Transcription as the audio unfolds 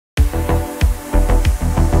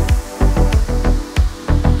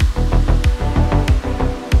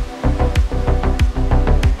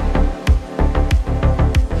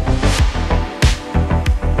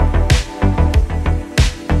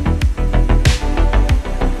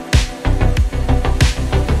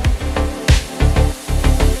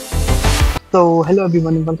So hello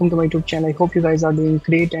everyone and welcome to my YouTube channel. I hope you guys are doing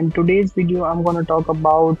great, and today's video I'm going to talk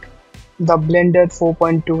about the Blender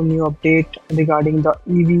 4.2 new update regarding the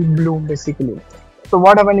EV bloom basically. So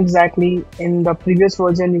what happened exactly in the previous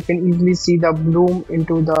version, you can easily see the bloom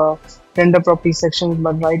into the render property section,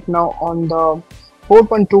 but right now on the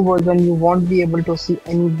 4.2 version you won't be able to see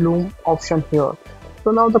any bloom option here.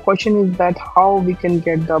 So now the question is that how we can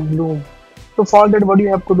get the bloom. So for that, what you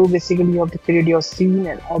have to do basically, you have to create your scene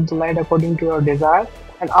and add the light according to your desire.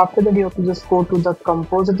 And after that, you have to just go to the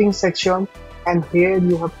compositing section, and here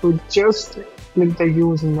you have to just click the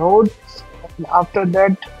use node. And after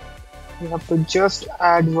that, you have to just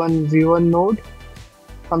add one viewer node,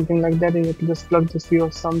 something like that. And you have to just plug this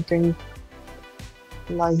viewer something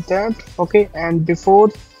like that. Okay, and before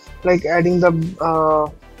like adding the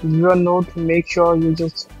viewer node, make sure you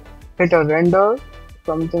just hit a render,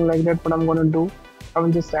 something like that. What I'm gonna do, I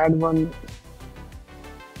will just add one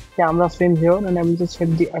camera frame here and I will just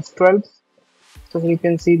hit the F12. So here you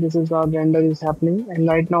can see this is our render is happening, and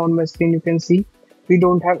right now on my screen you can see we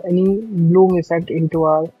don't have any bloom effect into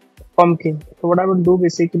our pumpkin. So what I will do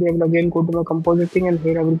basically, I will again go to my compositing and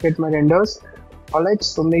here I will get my renders. Alright,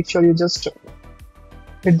 so make sure you just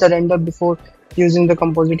hit the render before using the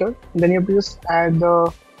compositor. Then you have to just add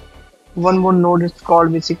the one more node, it's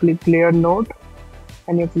called basically clear node,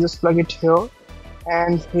 and you have to just plug it here.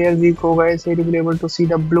 And here we go guys, here you will be able to see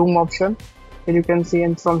the bloom option. Here you can see,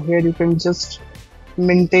 and from here you can just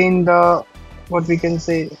maintain the what we can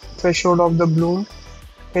say threshold of the bloom.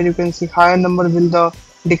 Here you can see higher number will the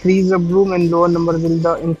decrease the bloom and lower number will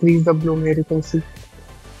the increase the bloom. Here you can see,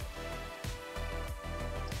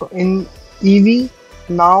 so in EV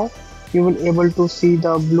now you will able to see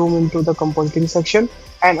the bloom into the compositing section.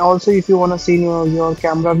 And also if you want to see your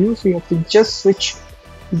camera view, so you have to just switch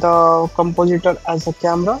the compositor as a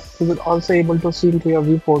camera, you will also able to see into your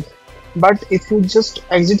viewport. But if you just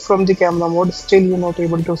exit from the camera mode, still you're not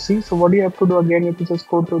able to see. So what you have to do again, you have to just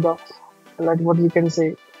go to the like what we can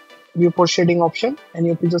say viewport shading option, and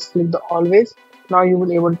you have to just click the always. Now you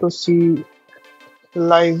will able to see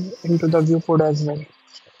live into the viewport as well.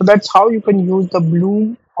 So that's how you can use the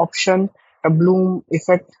bloom option, a bloom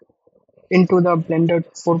effect into the Blender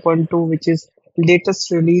 4.2, which is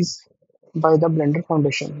latest release by the Blender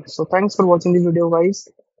Foundation. So thanks for watching the video guys,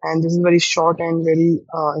 and this is very short and very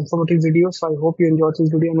informative video. So I hope you enjoyed this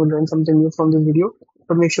video and will learn something new from this video.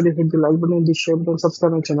 So make sure you hit the like button, the share button,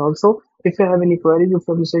 subscribe my channel. Also, if you have any queries or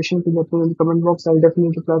conversation, please let me know in the comment box. I'll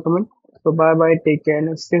definitely reply comment. So bye bye, take care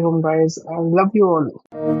and stay home guys. I love you all.